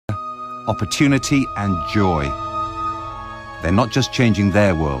opportunity and joy. They're not just changing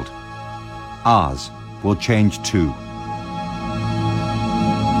their world. Ours will change too.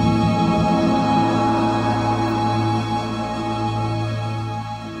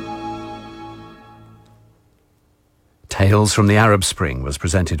 Tales from the Arab Spring was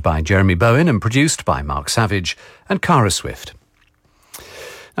presented by Jeremy Bowen and produced by Mark Savage and Cara Swift.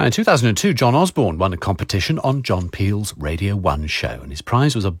 Now, in 2002, John Osborne won a competition on John Peel's Radio 1 show, and his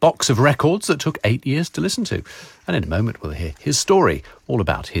prize was a box of records that took 8 years to listen to. And in a moment, we'll hear his story, all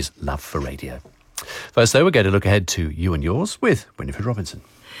about his love for radio. First, though, we're going to look ahead to You and Yours with Winifred Robinson.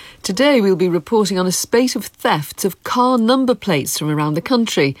 Today we'll be reporting on a spate of thefts of car number plates from around the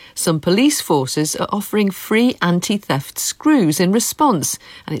country. Some police forces are offering free anti-theft screws in response,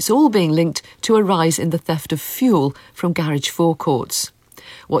 and it's all being linked to a rise in the theft of fuel from garage forecourts.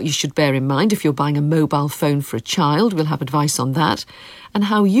 What you should bear in mind if you're buying a mobile phone for a child, we'll have advice on that, and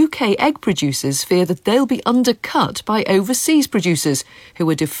how UK egg producers fear that they'll be undercut by overseas producers who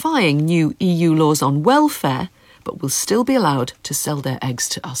are defying new EU laws on welfare but will still be allowed to sell their eggs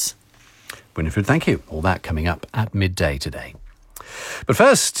to us. Winifred, thank you. All that coming up at midday today. But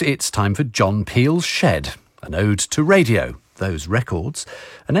first, it's time for John Peel's Shed, an ode to radio, those records,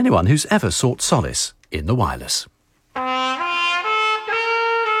 and anyone who's ever sought solace in the wireless. Pass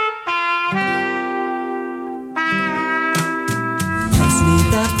me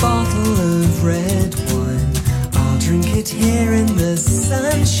that bottle of red wine. I'll drink it here in the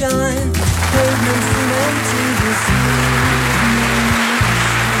sunshine.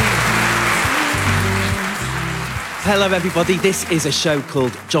 Hello everybody, this is a show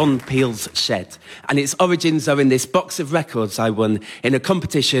called John Peel's Shed, and its origins are in this box of records I won in a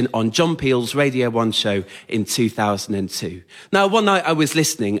competition on John Peel's Radio 1 show in 2002. Now, one night I was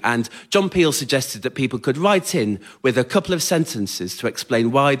listening and John Peel suggested that people could write in with a couple of sentences to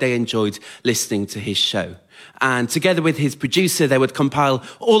explain why they enjoyed listening to his show. And together with his producer, they would compile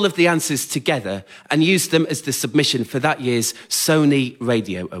all of the answers together and use them as the submission for that year's Sony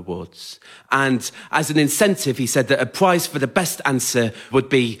Radio Awards. And as an incentive, he said that a prize for the best answer would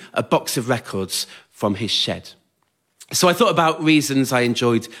be a box of records from his shed. So I thought about reasons I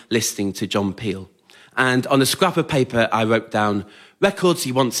enjoyed listening to John Peel. And on a scrap of paper, I wrote down records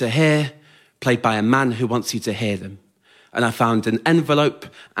you want to hear, played by a man who wants you to hear them. And I found an envelope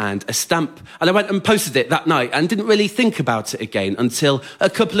and a stamp, and I went and posted it that night and didn't really think about it again until a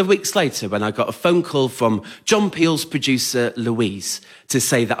couple of weeks later when I got a phone call from John Peel's producer, Louise, to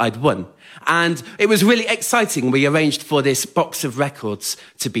say that I'd won. And it was really exciting. We arranged for this box of records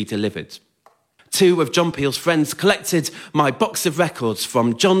to be delivered. Two of John Peel's friends collected my box of records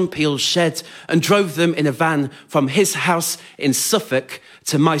from John Peel's shed and drove them in a van from his house in Suffolk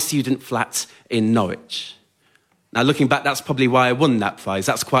to my student flat in Norwich. Now, looking back, that's probably why I won that prize.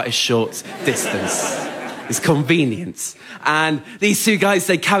 That's quite a short distance. It's convenient. And these two guys,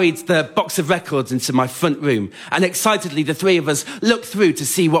 they carried the box of records into my front room. And excitedly, the three of us looked through to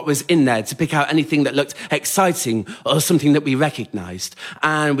see what was in there, to pick out anything that looked exciting or something that we recognised.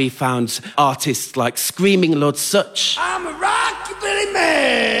 And we found artists like Screaming Lord Sutch. I'm a rockabilly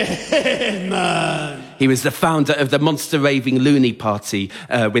man. He was the founder of the Monster Raving Loony Party,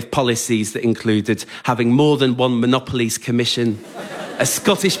 with policies that included having more than one Monopolies Commission, a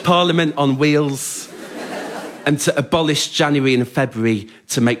Scottish Parliament on wheels, and to abolish January and February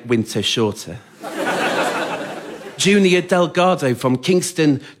to make winter shorter. Junior Delgado from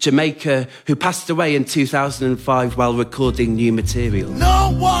Kingston, Jamaica, who passed away in 2005 while recording new material.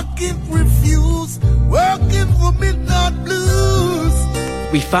 No walking refuse, working for midnight blues.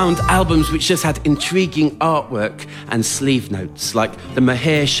 We found albums which just had intriguing artwork and sleeve notes, like the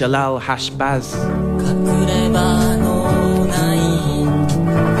Maher Shalal Hashbaz.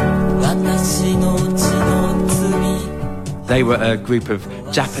 They were a group of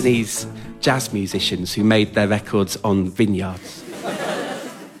Japanese jazz musicians who made their records on vineyards.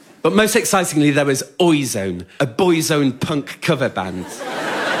 But most excitingly, there was Oizone, a boyzone punk cover band.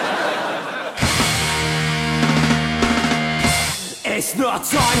 It's not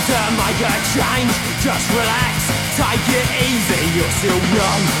time to make a change, just relax, take it easy, you're still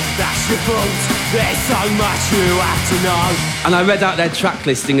young, that's your fault, there's so much you have to know. And I read out their track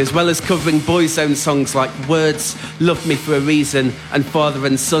listing, as well as covering Boyzone songs like Words, Love Me for a Reason, and Father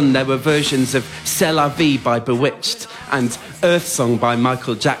and Son. There were versions of C'est la Vie by Bewitched and Earth Song by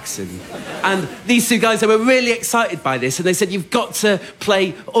Michael Jackson. And these two guys, they were really excited by this, and they said, you've got to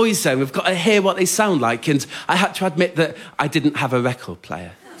play Oizone, we've got to hear what they sound like. And I had to admit that I didn't have a record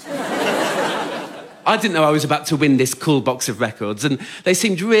player. I didn't know I was about to win this cool box of records, and they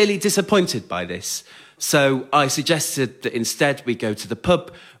seemed really disappointed by this. So I suggested that instead we go to the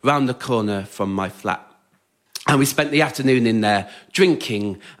pub round the corner from my flat. And we spent the afternoon in there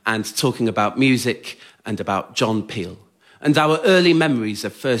drinking and talking about music and about John Peel and our early memories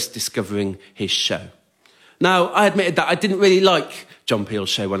of first discovering his show. Now, I admitted that I didn't really like John Peel's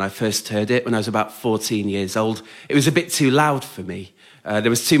show when I first heard it, when I was about 14 years old. It was a bit too loud for me. There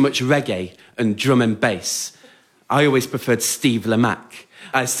was too much reggae and drum and bass. I always preferred Steve Lamacq.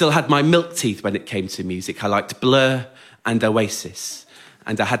 I still had my milk teeth when it came to music. I liked Blur and Oasis.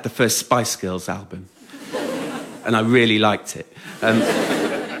 And I had the first Spice Girls album. And I really liked it.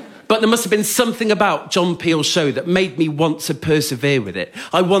 But there must have been something about John Peel's show that made me want to persevere with it.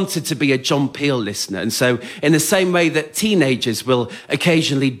 I wanted to be a John Peel listener. And so in the same way that teenagers will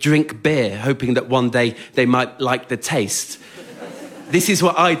occasionally drink beer, hoping that one day they might like the taste, this is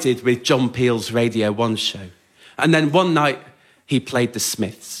what I did with John Peel's Radio 1 show. And then one night, he played the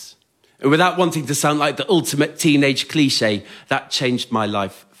Smiths. And without wanting to sound like the ultimate teenage cliche, that changed my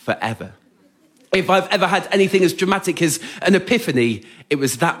life forever. If I've ever had anything as dramatic as an epiphany, it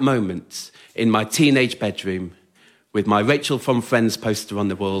was that moment in my teenage bedroom with my Rachel from Friends poster on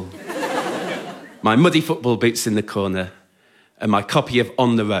the wall, my muddy football boots in the corner, and my copy of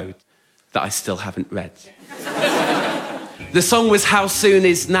On the Road that I still haven't read. The song was How Soon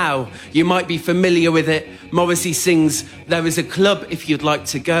Is Now. You might be familiar with it. Morrissey sings, "There is a club if you'd like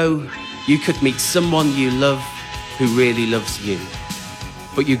to go. You could meet someone you love who really loves you.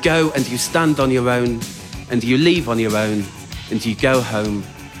 But you go and you stand on your own, and you leave on your own, and you go home,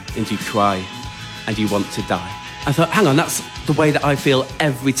 and you cry, and you want to die." I thought, hang on, that's the way that I feel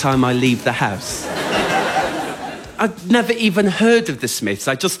every time I leave the house. I'd never even heard of the Smiths.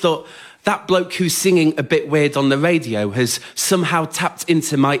 I just thought, that bloke who's singing a bit weird on the radio has somehow tapped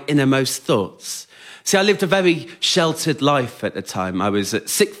into my innermost thoughts. See, I lived a very sheltered life at the time. I was at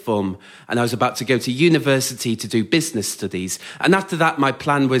sixth form and I was about to go to university to do business studies. And after that, my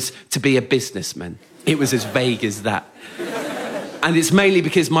plan was to be a businessman. It was as vague as that. And it's mainly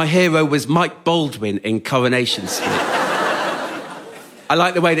because my hero was Mike Baldwin in Coronation Street. I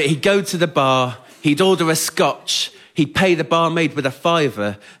liked the way that he'd go to the bar, he'd order a scotch, he'd pay the barmaid with a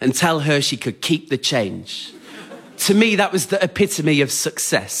 $5 and tell her she could keep the change. To me, that was the epitome of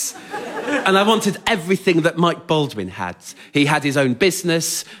success. And I wanted everything that Mike Baldwin had. He had his own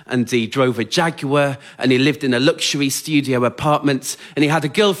business, and he drove a Jaguar, and he lived in a luxury studio apartment, and he had a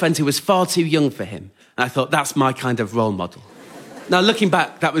girlfriend who was far too young for him. And I thought, that's my kind of role model. Now, looking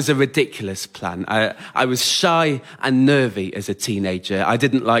back, that was a ridiculous plan. I was shy and nervy as a teenager. I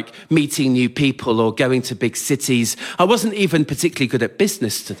didn't like meeting new people or going to big cities. I wasn't even particularly good at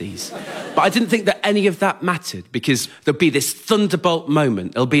business studies. But I didn't think that any of that mattered, because there'll be this thunderbolt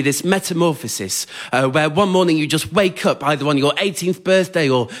moment. There'll be this metamorphosis where one morning you just wake up either on your 18th birthday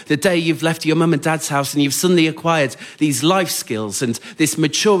or the day you've left your mum and dad's house, and you've suddenly acquired these life skills and this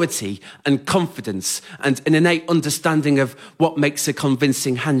maturity and confidence and an innate understanding of what makes a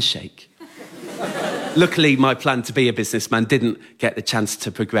convincing handshake. Luckily, my plan to be a businessman didn't get the chance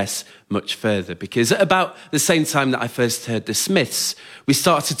to progress much further, because at about the same time that I first heard the Smiths, we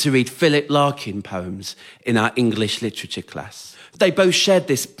started to read Philip Larkin poems in our English literature class. They both shared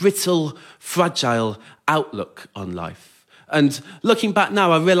this brittle, fragile outlook on life. And looking back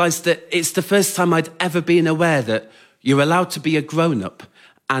now, I realised that it's the first time I'd ever been aware that you're allowed to be a grown-up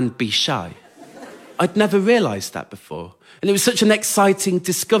and be shy. I'd never realised that before. And it was such an exciting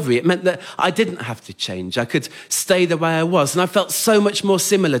discovery. It meant that I didn't have to change. I could stay the way I was. And I felt so much more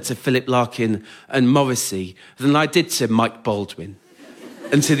similar to Philip Larkin and Morrissey than I did to Mike Baldwin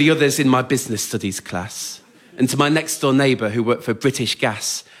and to the others in my business studies class and to my next door neighbour who worked for British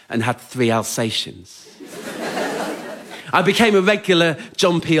Gas and had 3 Alsatians. I became a regular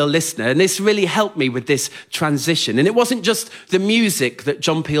John Peel listener, and this really helped me with this transition. And it wasn't just the music that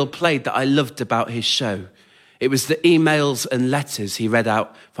John Peel played that I loved about his show. It was the emails and letters he read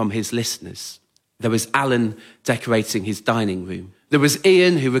out from his listeners. There was Alan decorating his dining room. There was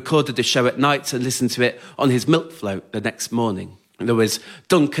Ian, who recorded the show at night and listened to it on his milk float the next morning. And there was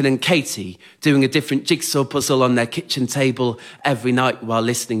Duncan and Katie doing a different jigsaw puzzle on their kitchen table every night while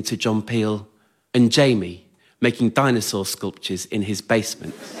listening to John Peel. And Jamie making dinosaur sculptures in his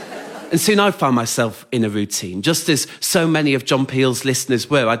basement. And soon I found myself in a routine, just as so many of John Peel's listeners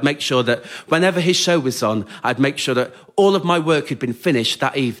were. I'd make sure that whenever his show was on, I'd make sure that all of my work had been finished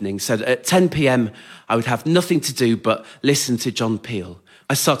that evening, so that at 10 p.m, I would have nothing to do but listen to John Peel.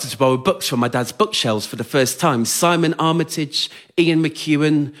 I started to borrow books from my dad's bookshelves for the first time. Simon Armitage, Ian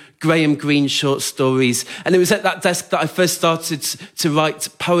McEwan, Graham Greene short stories. And it was at that desk that I first started to write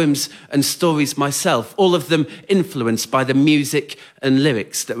poems and stories myself, all of them influenced by the music and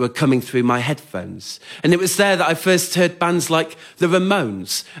lyrics that were coming through my headphones. And it was there that I first heard bands like the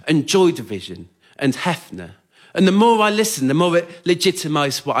Ramones and Joy Division and Hefner. And the more I listened, the more it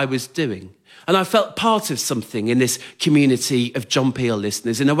legitimised what I was doing. And I felt part of something in this community of John Peel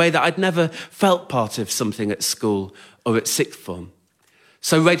listeners in a way that I'd never felt part of something at school or at sixth form.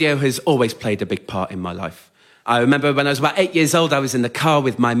 So radio has always played a big part in my life. I remember when I was about 8 years old, I was in the car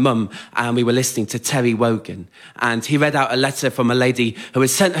with my mum and we were listening to Terry Wogan. And he read out a letter from a lady who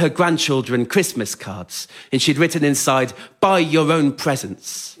had sent her grandchildren Christmas cards. And she'd written inside, "Buy your own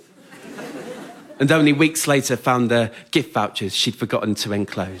presents." And only weeks later found the gift vouchers she'd forgotten to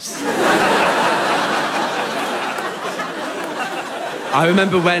enclose. I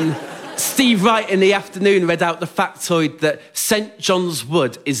remember when Steve Wright in the afternoon read out the factoid that St John's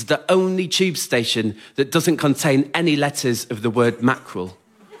Wood is the only tube station that doesn't contain any letters of the word mackerel.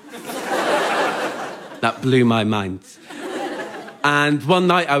 That blew my mind. And one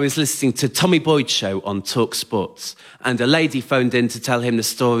night I was listening to Tommy Boyd's show on Talk Sports, and a lady phoned in to tell him the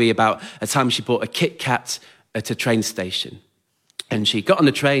story about a time she bought a Kit Kat at a train station. And she got on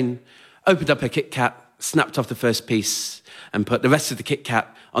the train, opened up her Kit Kat, snapped off the first piece, and put the rest of the Kit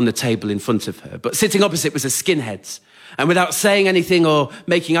Kat on the table in front of her. But sitting opposite was a skinhead. And without saying anything or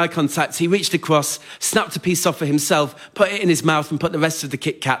making eye contact, he reached across, snapped a piece off for himself, put it in his mouth and put the rest of the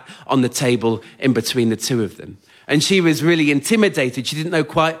Kit Kat on the table in between the two of them. And she was really intimidated. She didn't know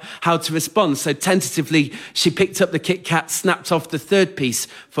quite how to respond. So tentatively, she picked up the Kit Kat, snapped off the third piece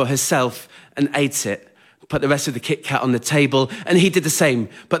for herself and ate it. Put the rest of the Kit Kat on the table, and he did the same.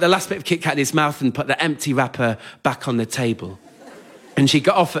 Put the last bit of Kit Kat in his mouth and put the empty wrapper back on the table. And she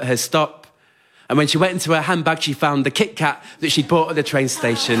got off at her stop, and when she went into her handbag, she found the Kit Kat that she'd bought at the train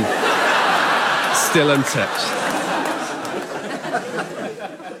station, still untouched.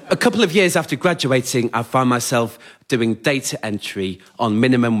 A couple of years after graduating, I found myself doing data entry on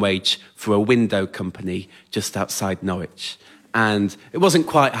minimum wage for a window company just outside Norwich. And it wasn't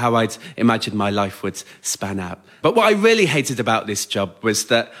quite how I'd imagined my life would span out. But what I really hated about this job was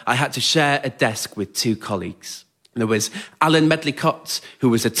that I had to share a desk with two colleagues. There was Alan Medlicott, who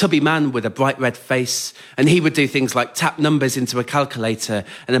was a tubby man with a bright red face, and he would do things like tap numbers into a calculator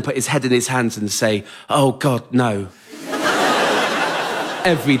and then put his head in his hands and say, "Oh, God, no."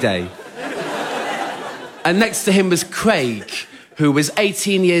 Every day. And next to him was Craig, who was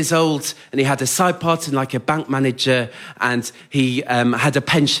 18 years old, and he had a side part in like a bank manager, and he had a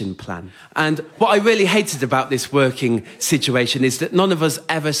pension plan. And what I really hated about this working situation is that none of us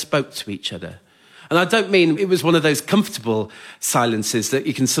ever spoke to each other. And I don't mean it was one of those comfortable silences that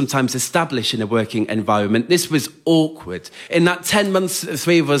you can sometimes establish in a working environment. This was awkward. In that 10 months that the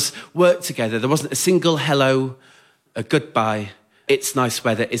three of us worked together, there wasn't a single hello, a goodbye, "It's nice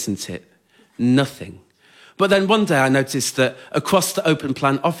weather, isn't it?" Nothing. But then one day I noticed that across the open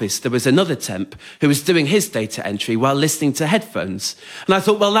plan office, there was another temp who was doing his data entry while listening to headphones. And I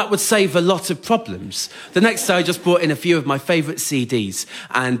thought, well, that would save a lot of problems. The next day I just brought in a few of my favourite CDs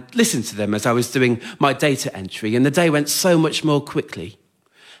and listened to them as I was doing my data entry. And the day went so much more quickly.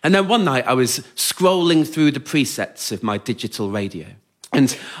 And then one night I was scrolling through the presets of my digital radio.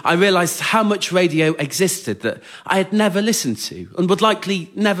 And I realised how much radio existed that I had never listened to and would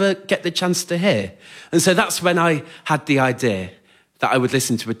likely never get the chance to hear. And so that's when I had the idea that I would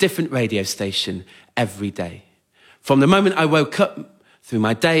listen to a different radio station every day. From the moment I woke up through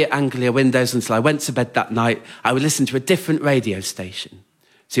my day at Anglia Windows until I went to bed that night, I would listen to a different radio station.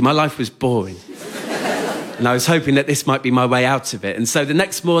 See, my life was boring. And I was hoping that this might be my way out of it. And so the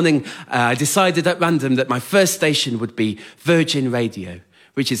next morning, I decided at random that my first station would be Virgin Radio,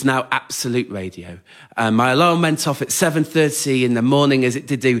 which is now Absolute Radio. My alarm went off at 7:30 in the morning, as it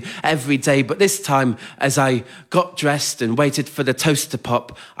did do every day. But this time, as I got dressed and waited for the toast to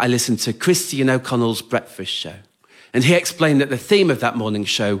pop, I listened to Christian O'Connell's breakfast show. And he explained that the theme of that morning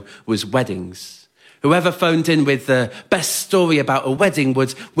show was weddings. Whoever phoned in with the best story about a wedding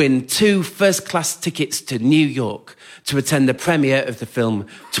would win 2 first-class tickets to New York to attend the premiere of the film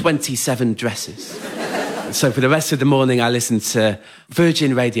 27 Dresses. So for the rest of the morning, I listened to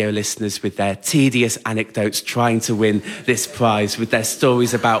Virgin Radio listeners with their tedious anecdotes trying to win this prize with their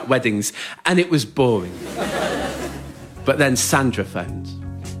stories about weddings, and it was boring. But then Sandra phoned.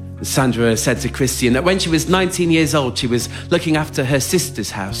 Sandra said to Christian that when she was 19 years old, she was looking after her sister's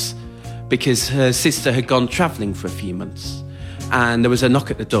house because her sister had gone travelling for a few months. And there was a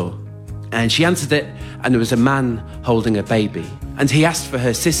knock at the door. And she answered it, and there was a man holding a baby. And he asked for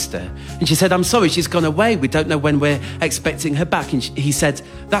her sister. And she said, "I'm sorry, she's gone away. We don't know when we're expecting her back." And he said,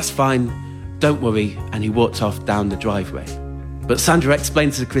 "That's fine, don't worry." And he walked off down the driveway. But Sandra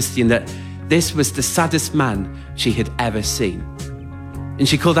explained to Christian that this was the saddest man she had ever seen. And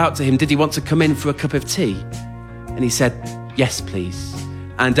she called out to him, did he want to come in for a cup of tea? And he said, "Yes, please."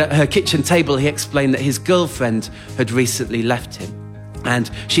 And at her kitchen table, he explained that his girlfriend had recently left him. And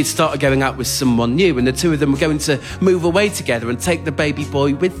she'd started going out with someone new, and the two of them were going to move away together and take the baby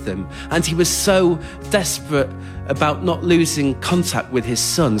boy with them. And he was so desperate about not losing contact with his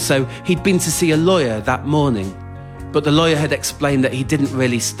son. So he'd been to see a lawyer that morning. But the lawyer had explained that he didn't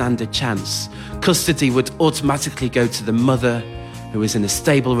really stand a chance. Custody would automatically go to the mother, who was in a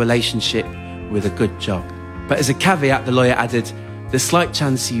stable relationship with a good job. But as a caveat, the lawyer added, the slight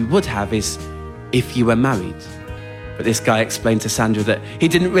chance you would have is if you were married. But this guy explained to Sandra that he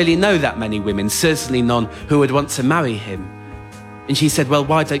didn't really know that many women, certainly none who would want to marry him. And she said, "Well,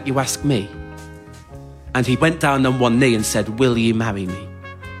 why don't you ask me?" And he went down on one knee and said, "Will you marry me?"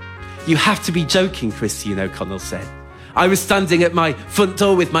 "You have to be joking," Christian O'Connell said. "I was standing at my front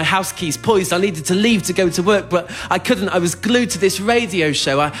door with my house keys poised. I needed to leave to go to work, but I couldn't. I was glued to this radio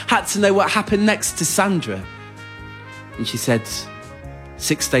show. I had to know what happened next to Sandra." And she said,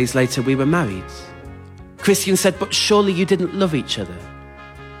 6 days later, we were married. Christian said, "But surely you didn't love each other?"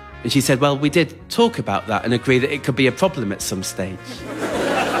 And she said, "Well, we did talk about that and agree that it could be a problem at some stage."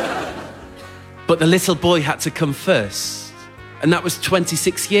 But the little boy had to come first. And that was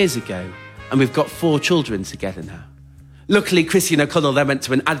 26 years ago. And we've got 4 children together now. Luckily, Christian O'Connell then went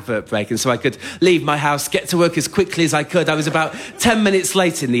to an advert break, and so I could leave my house, get to work as quickly as I could. I was about 10 minutes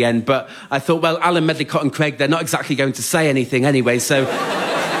late in the end, but I thought, well, Alan, Medlicott and Craig, they're not exactly going to say anything anyway, so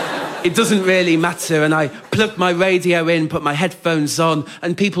it doesn't really matter. And I plugged my radio in, put my headphones on,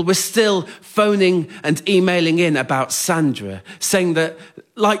 and people were still phoning and emailing in about Sandra, saying that,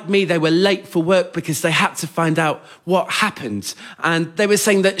 like me, they were late for work because they had to find out what happened. And they were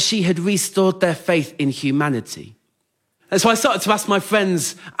saying that she had restored their faith in humanity. And so I started to ask my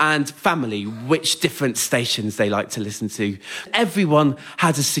friends and family which different stations they like to listen to. Everyone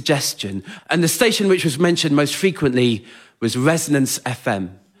had a suggestion. And the station which was mentioned most frequently was Resonance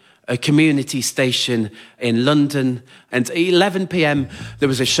FM, a community station in London. And at 11 p.m, there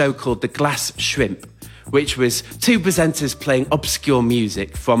was a show called The Glass Shrimp, which was 2 presenters playing obscure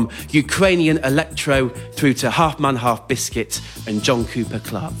music from Ukrainian electro through to Half Man, Half Biscuit and John Cooper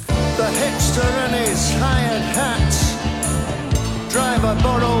Clarke. The hipster and his hired hat, drive a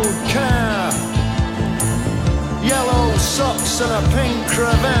borrowed car, yellow socks and a pink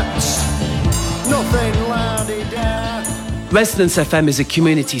cravat, nothing la-di-da. Resonance FM is a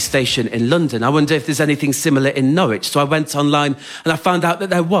community station in London. I wonder if there's anything similar in Norwich. So I went online and I found out that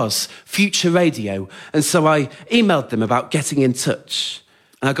there was Future Radio. And so I emailed them about getting in touch.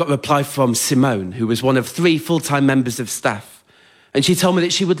 And I got a reply from Simone, who was one of 3 full-time members of staff. And she told me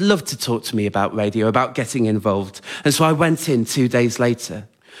that she would love to talk to me about radio, about getting involved. And so I went in 2 days later.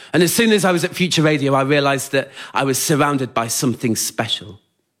 And as soon as I was at Future Radio, I realised that I was surrounded by something special.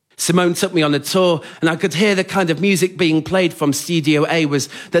 Simone took me on a tour, and I could hear the kind of music being played from Studio A was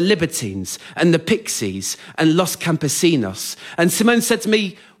the Libertines and the Pixies and Los Campesinos. And Simone said to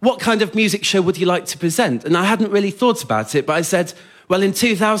me, "What kind of music show would you like to present?" And I hadn't really thought about it, but I said, "Well, in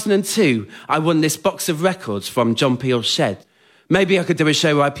 2002, I won this box of records from John Peel's shed. Maybe I could do a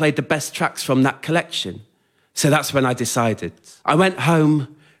show where I played the best tracks from that collection." So that's when I decided. I went home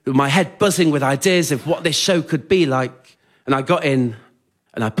with my head buzzing with ideas of what this show could be like, and I got in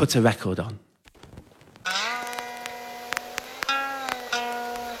and I put a record on.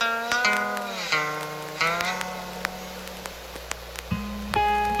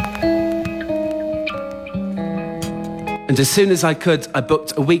 And as soon as I could, I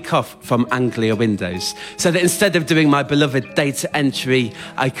booked a week off from Anglia Windows, so that instead of doing my beloved data entry,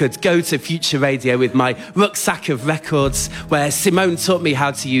 I could go to Future Radio with my rucksack of records, where Simone taught me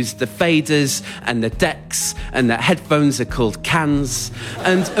how to use the faders and the decks, and that headphones are called cans.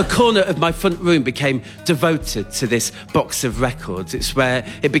 And a corner of my front room became devoted to this box of records. It's where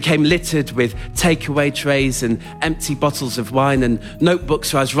it became littered with takeaway trays and empty bottles of wine and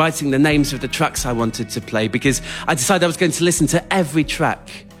notebooks where I was writing the names of the tracks I wanted to play, because I decided I was going to listen to every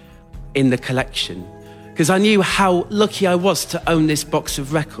track in the collection, because I knew how lucky I was to own this box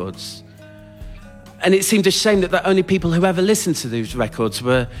of records. And it seemed a shame that the only people who ever listened to these records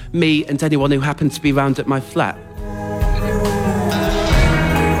were me and anyone who happened to be round at my flat.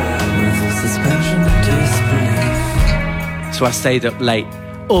 So I stayed up late,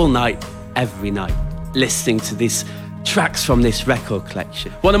 all night, every night, listening to this tracks from this record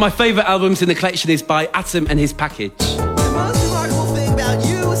collection. One of my favourite albums in the collection is by Atom and His Package. The most remarkable thing about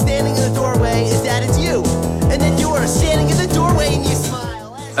you standing in the doorway is that it's you. And then you're standing in the doorway and you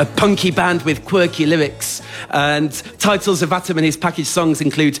smile. A punky band with quirky lyrics. And titles of Atom and His Package songs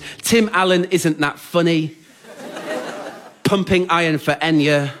include Tim Allen Isn't That Funny, Pumping Iron for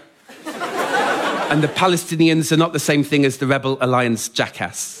Enya, and The Palestinians Are Not the Same Thing as the Rebel Alliance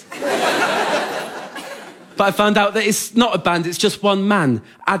Jackass. But I found out that it's not a band, it's just one man,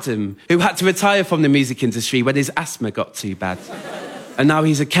 Adam, who had to retire from the music industry when his asthma got too bad. And now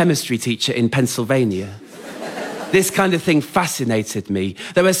he's a chemistry teacher in Pennsylvania. This kind of thing fascinated me.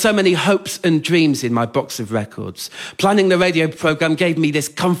 There were so many hopes and dreams in my box of records. Planning the radio programme gave me this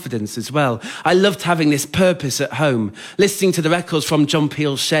confidence as well. I loved having this purpose at home, listening to the records from John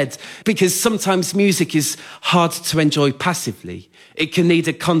Peel's Shed, because sometimes music is hard to enjoy passively. It can need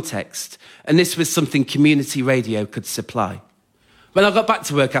a context, and this was something community radio could supply. When I got back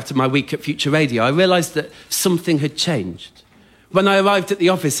to work after my week at Future Radio, I realised that something had changed. When I arrived at the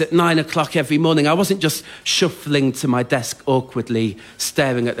office at 9 o'clock every morning, I wasn't just shuffling to my desk awkwardly,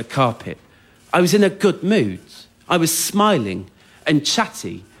 staring at the carpet. I was in a good mood. I was smiling and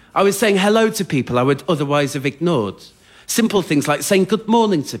chatty. I was saying hello to people I would otherwise have ignored. Simple things like saying good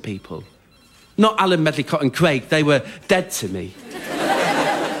morning to people. Not Alan, Medlicott and Craig, they were dead to me.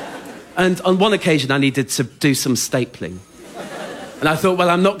 And on one occasion, I needed to do some stapling. And I thought, well,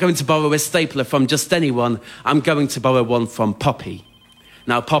 I'm not going to borrow a stapler from just anyone. I'm going to borrow one from Poppy.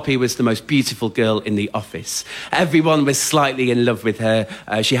 Now, Poppy was the most beautiful girl in the office. Everyone was slightly in love with her.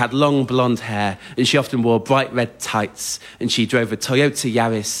 She had long blonde hair, and she often wore bright red tights, and she drove a Toyota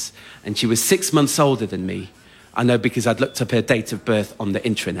Yaris, and she was 6 months older than me. I know because I'd looked up her date of birth on the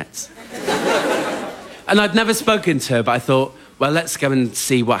intranet. And I'd never spoken to her, but I thought, well, let's go and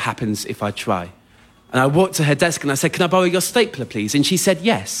see what happens if I try. And I walked to her desk and I said, can I borrow your stapler, please? And she said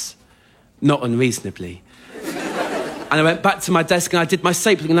yes, not unreasonably. And I went back to my desk and I did my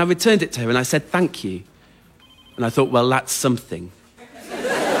stapling and I returned it to her and I said, thank you. And I thought, well, that's something.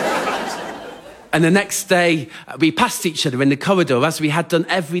 And the next day, we passed each other in the corridor as we had done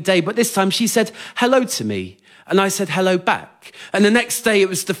every day, but this time she said hello to me. And I said hello back. And the next day, it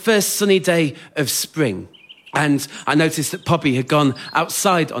was the first sunny day of spring. And I noticed that Poppy had gone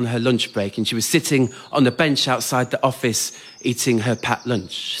outside on her lunch break and she was sitting on the bench outside the office eating her packed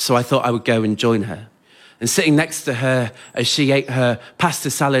lunch. So I thought I would go and join her. And sitting next to her as she ate her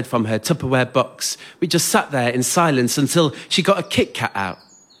pasta salad from her Tupperware box, we just sat there in silence until she got a Kit Kat out.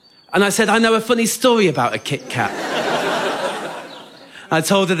 And I said, I know a funny story about a Kit Kat. I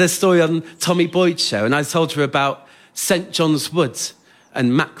told her the story on Tommy Boyd's show, and I told her about St. John's Wood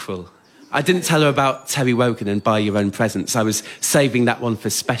and mackerel. I didn't tell her about Terry Wogan and Buy Your Own Presents. I was saving that one for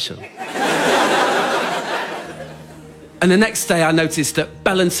special. And the next day I noticed that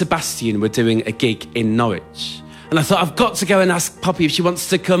Belle and Sebastian were doing a gig in Norwich. And I thought, I've got to go and ask Poppy if she wants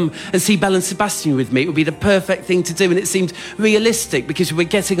to come and see Belle and Sebastian with me. It would be the perfect thing to do. And it seemed realistic because we were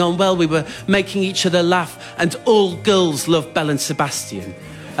getting on well. We were making each other laugh. And all girls love Belle and Sebastian.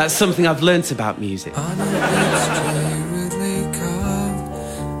 That's something I've learnt about music. On a beach, Ridley come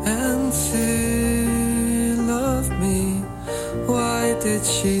and she loved me. Why did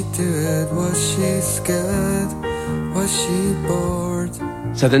she do it? Was she scared? Was she bored?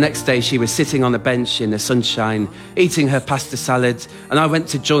 So the next day she was sitting on a bench in the sunshine, eating her pasta salad, and I went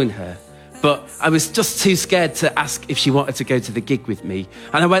to join her. But I was just too scared to ask if she wanted to go to the gig with me.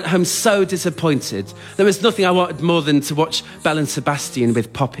 And I went home so disappointed. There was nothing I wanted more than to watch Belle and Sebastian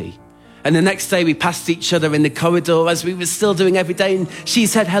with Poppy. And the next day we passed each other in the corridor as we were still doing every day, and she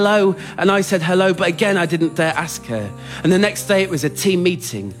said hello and I said hello, but again I didn't dare ask her. And the next day it was a team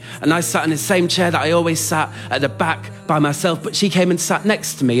meeting and I sat in the same chair that I always sat at the back by myself, but she came and sat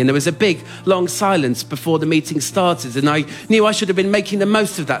next to me, and there was a big long silence before the meeting started, and I knew I should have been making the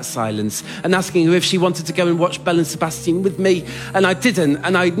most of that silence and asking her if she wanted to go and watch Belle and Sebastian with me, and I didn't,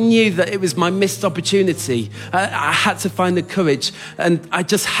 and I knew that it was my missed opportunity. I had to find the courage, and I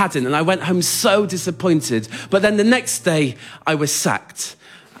just hadn't, and I went home so disappointed. But then the next day I was sacked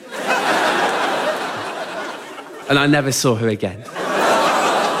and I never saw her again.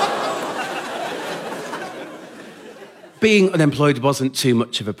 Being unemployed wasn't too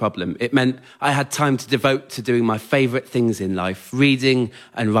much of a problem. It meant I had time to devote to doing my favourite things in life, reading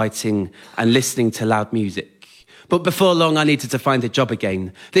and writing and listening to loud music. But before long, I needed to find a job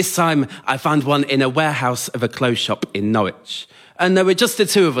again. This time, I found one in a warehouse of a clothes shop in Norwich. And there were just the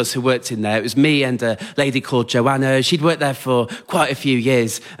two of us who worked in there. It was me and a lady called Joanna. She'd worked there for quite a few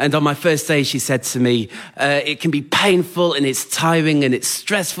years. And on my first day, she said to me, it can be painful and it's tiring and it's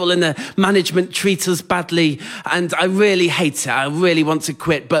stressful and the management treats us badly. And I really hate it. I really want to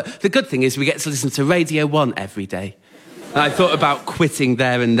quit. But the good thing is we get to listen to Radio 1 every day. And I thought about quitting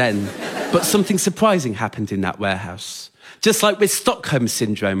there and then. But something surprising happened in that warehouse. Just like with Stockholm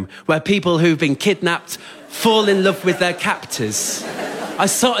Syndrome, where people who've been kidnapped fall in love with their captors. I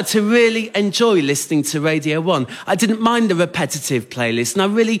started to really enjoy listening to Radio 1. I didn't mind the repetitive playlist, and I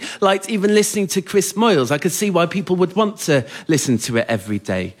really liked even listening to Chris Moyles. I could see why people would want to listen to it every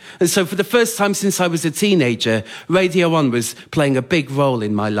day. And so for the first time since I was a teenager, Radio 1 was playing a big role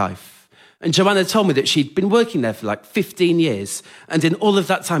in my life. And Joanna told me that she'd been working there for like 15 years, and in all of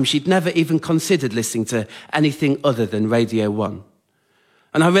that time, she'd never even considered listening to anything other than Radio 1.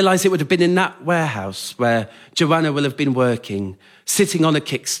 And I realised it would have been in that warehouse where Joanna will have been working, sitting on a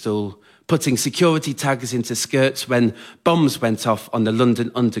kickstool, putting security tags into skirts when bombs went off on the London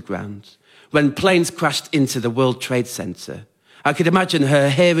Underground, when planes crashed into the World Trade Centre. I could imagine her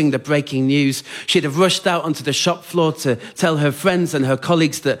hearing the breaking news. She'd have rushed out onto the shop floor to tell her friends and her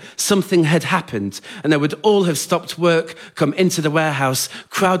colleagues that something had happened, and they would all have stopped work, come into the warehouse,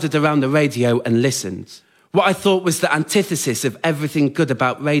 crowded around the radio and listened. What I thought was the antithesis of everything good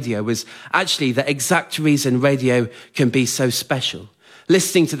about radio was actually the exact reason radio can be so special.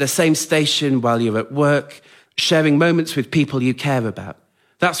 Listening to the same station while you're at work, sharing moments with people you care about.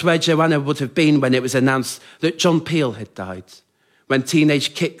 That's where Joanna would have been when it was announced that John Peel had died. When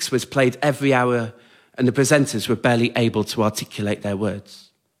Teenage Kicks was played every hour and the presenters were barely able to articulate their words.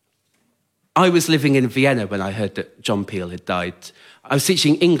 I was living in Vienna when I heard that John Peel had died. I was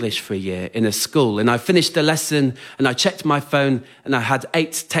teaching English for a year in a school, and I finished the lesson and I checked my phone and I had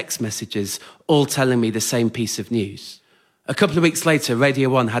 8 text messages all telling me the same piece of news. A couple of weeks later, Radio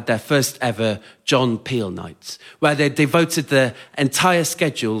 1 had their first ever John Peel night, where they devoted their entire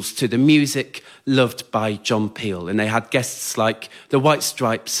schedules to the music loved by John Peel. And they had guests like the White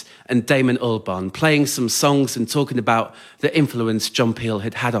Stripes and Damon Albarn playing some songs and talking about the influence John Peel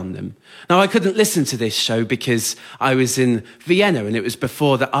had had on them. Now, I couldn't listen to this show because I was in Vienna and it was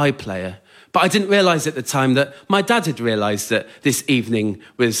before the iPlayer. But I didn't realise at the time that my dad had realised that this evening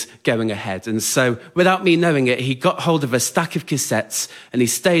was going ahead. And so, without me knowing it, he got hold of a stack of cassettes and he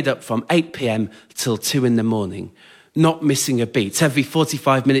stayed up from 8 p.m. till 2 in the morning, not missing a beat. Every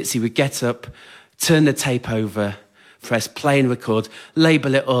 45 minutes he would get up, turn the tape over, press play and record,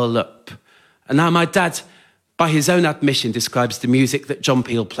 label it all up. And now my dad, by his own admission, describes the music that John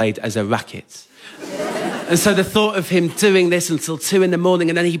Peel played as a racket. And so the thought of him doing this until 2 in the morning,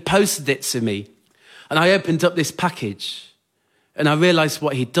 and then he posted it to me. And I opened up this package and I realised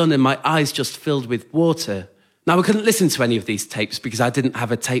what he'd done and my eyes just filled with water. Now, I couldn't listen to any of these tapes because I didn't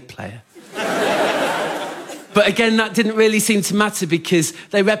have a tape player. But again, that didn't really seem to matter because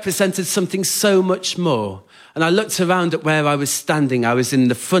they represented something so much more. And I looked around at where I was standing. I was in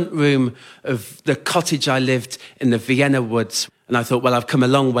the front room of the cottage I lived in the Vienna woods. And I thought, well, I've come a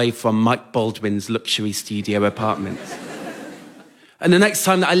long way from Mike Baldwin's luxury studio apartment. And the next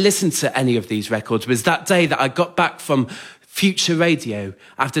time that I listened to any of these records was that day that I got back from Future Radio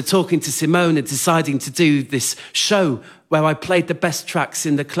after talking to Simone and deciding to do this show where I played the best tracks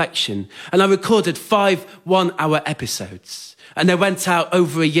in the collection. And I recorded 5 one-hour episodes. And they went out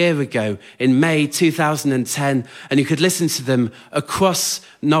over a year ago in May 2010, and you could listen to them across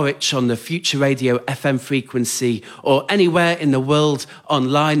Norwich on the Future Radio FM frequency or anywhere in the world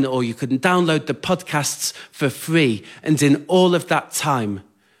online, or you could download the podcasts for free. And in all of that time,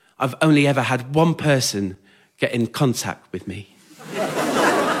 I've only ever had one person get in contact with me.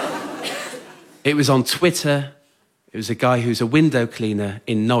 It was on Twitter. It was a guy who's a window cleaner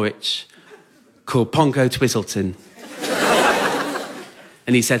in Norwich called Pongo Twizzleton.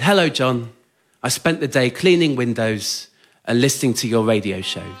 And he said, "Hello, John. I spent the day cleaning windows and listening to your radio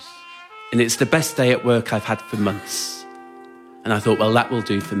shows. And it's the best day at work I've had for months." And I thought, well, that will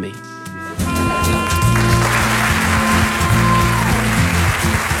do for me.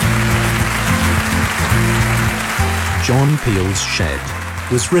 John Peel's Shed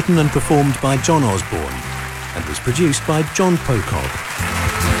was written and performed by John Osborne and was produced by John Pocock.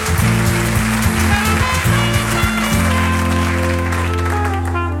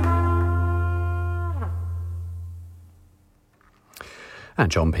 And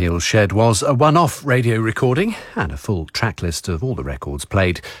John Peel's Shed was a one-off radio recording, and a full track list of all the records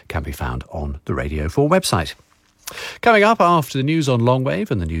played can be found on the Radio 4 website. Coming up after the news on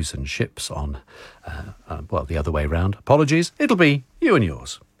Longwave and the news and ships on, the other way round. Apologies. It'll be you and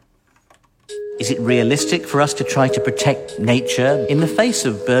yours. Is it realistic for us to try to protect nature in the face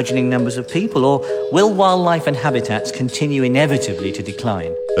of burgeoning numbers of people, or will wildlife and habitats continue inevitably to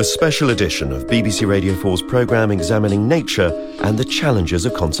decline? A special edition of BBC Radio 4's programme examining nature and the challenges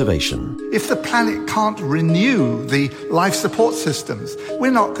of conservation. If the planet can't renew the life support systems, we're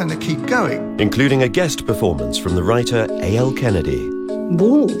not going to keep going. Including a guest performance from the writer A.L. Kennedy.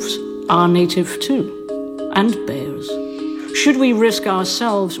 Wolves are native too, and bears. Should we risk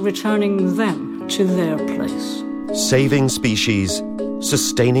ourselves returning them to their place? Saving species,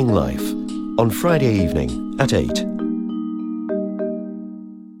 sustaining life. On Friday evening at 8.